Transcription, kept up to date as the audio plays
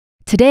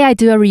Today I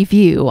do a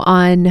review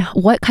on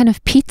what kind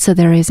of pizza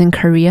there is in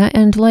Korea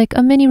and like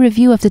a mini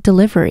review of the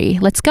delivery.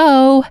 Let's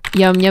go!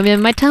 Yum yum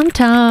yum my tum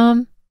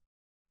tum!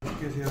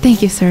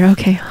 Thank you, sir.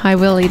 Okay, I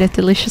will eat it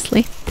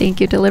deliciously.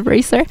 Thank you,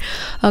 delivery, sir.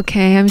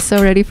 Okay, I'm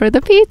so ready for the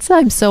pizza.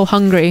 I'm so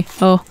hungry.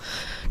 Oh,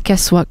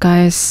 guess what,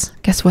 guys?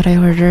 Guess what I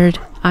ordered?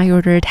 I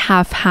ordered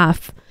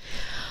half.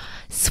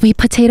 Sweet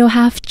potato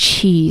half,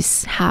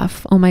 cheese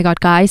half. Oh my god,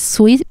 guys.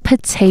 Sweet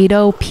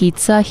potato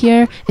pizza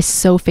here is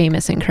so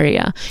famous in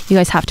Korea. You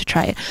guys have to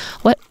try it.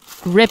 What?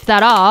 Rip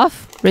that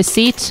off.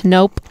 Receipt?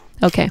 Nope.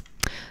 Okay.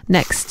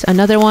 Next.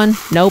 Another one?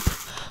 Nope.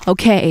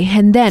 Okay,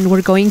 and then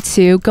we're going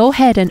to go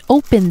ahead and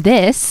open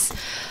this.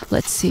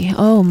 Let's see.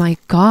 Oh my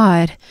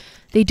god.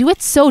 They do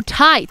it so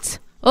tight.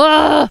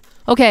 Ugh!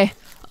 Okay.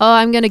 Oh,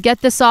 I'm gonna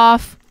get this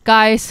off.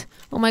 Guys.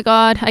 Oh my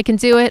god. I can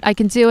do it. I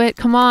can do it.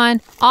 Come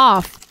on.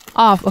 Off.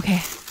 Okay.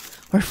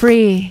 We're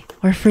free.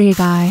 We're free,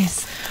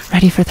 guys.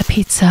 Ready for the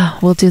pizza.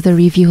 We'll do the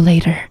review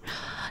later.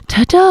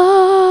 Ta-da!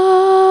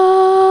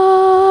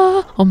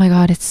 Oh my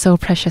god, it's so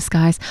precious,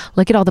 guys.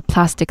 Look at all the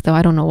plastic, though.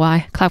 I don't know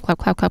why. Clap, clap,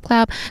 clap, clap,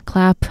 clap,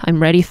 clap. I'm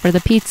ready for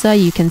the pizza.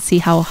 You can see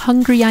how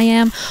hungry I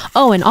am.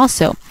 Oh, and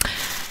also,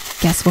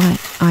 guess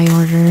what? I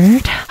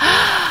ordered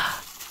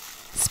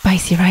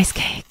spicy rice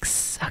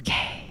cakes.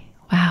 Okay.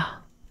 Wow.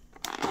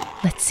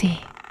 Let's see.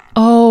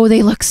 Oh,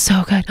 they look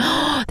so good.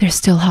 They're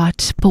still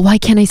hot. But why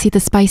can't I see the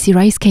spicy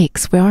rice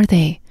cakes? Where are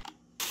they?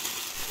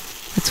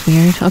 That's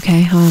weird.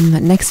 Okay,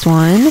 next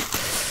one.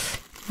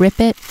 Rip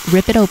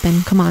it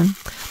open. Come on.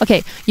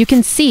 Okay, you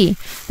can see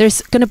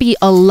there's gonna be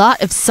a lot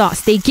of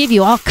sauce. They give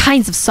you all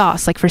kinds of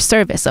sauce, like for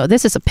service. Oh,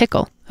 this is a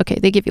pickle. Okay,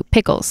 they give you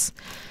pickles.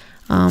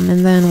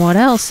 And then what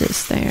else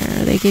is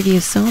there? They give you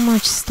so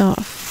much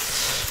stuff.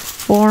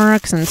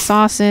 Forks and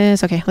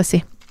sauces. Okay, let's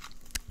see.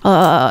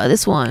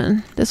 This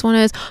one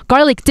is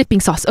garlic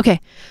dipping sauce.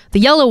 Okay, the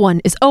yellow one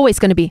is always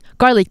going to be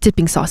garlic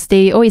dipping sauce.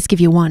 They always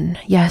give you one.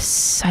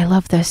 Yes, I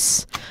love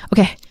this.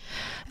 Okay,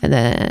 and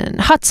then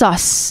hot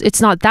sauce. It's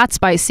not that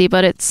spicy,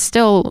 but it's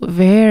still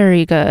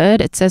very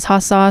good. It says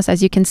hot sauce,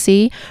 as you can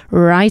see,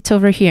 right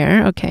over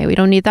here. Okay, we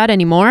don't need that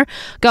anymore.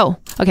 Go.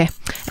 Okay,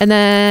 and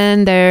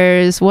then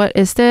there's, what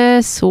is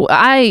this?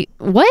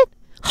 What?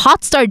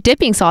 Hot star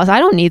dipping sauce. I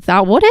don't need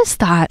that. What is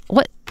that?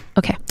 What?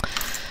 Okay.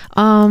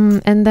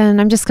 And then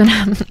I'm just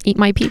gonna eat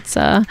my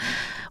pizza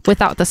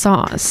without the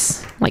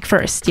sauce, like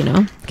first, you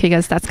know,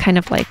 because that's kind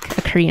of like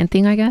a Korean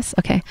thing, I guess.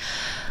 Okay,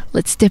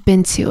 let's dip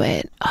into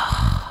it.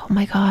 Oh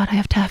my god, I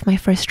have to have my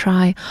first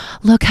try.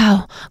 Look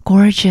how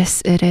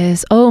gorgeous it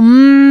is. Oh,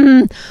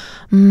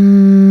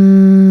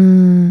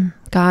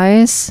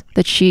 guys,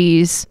 the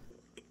cheese.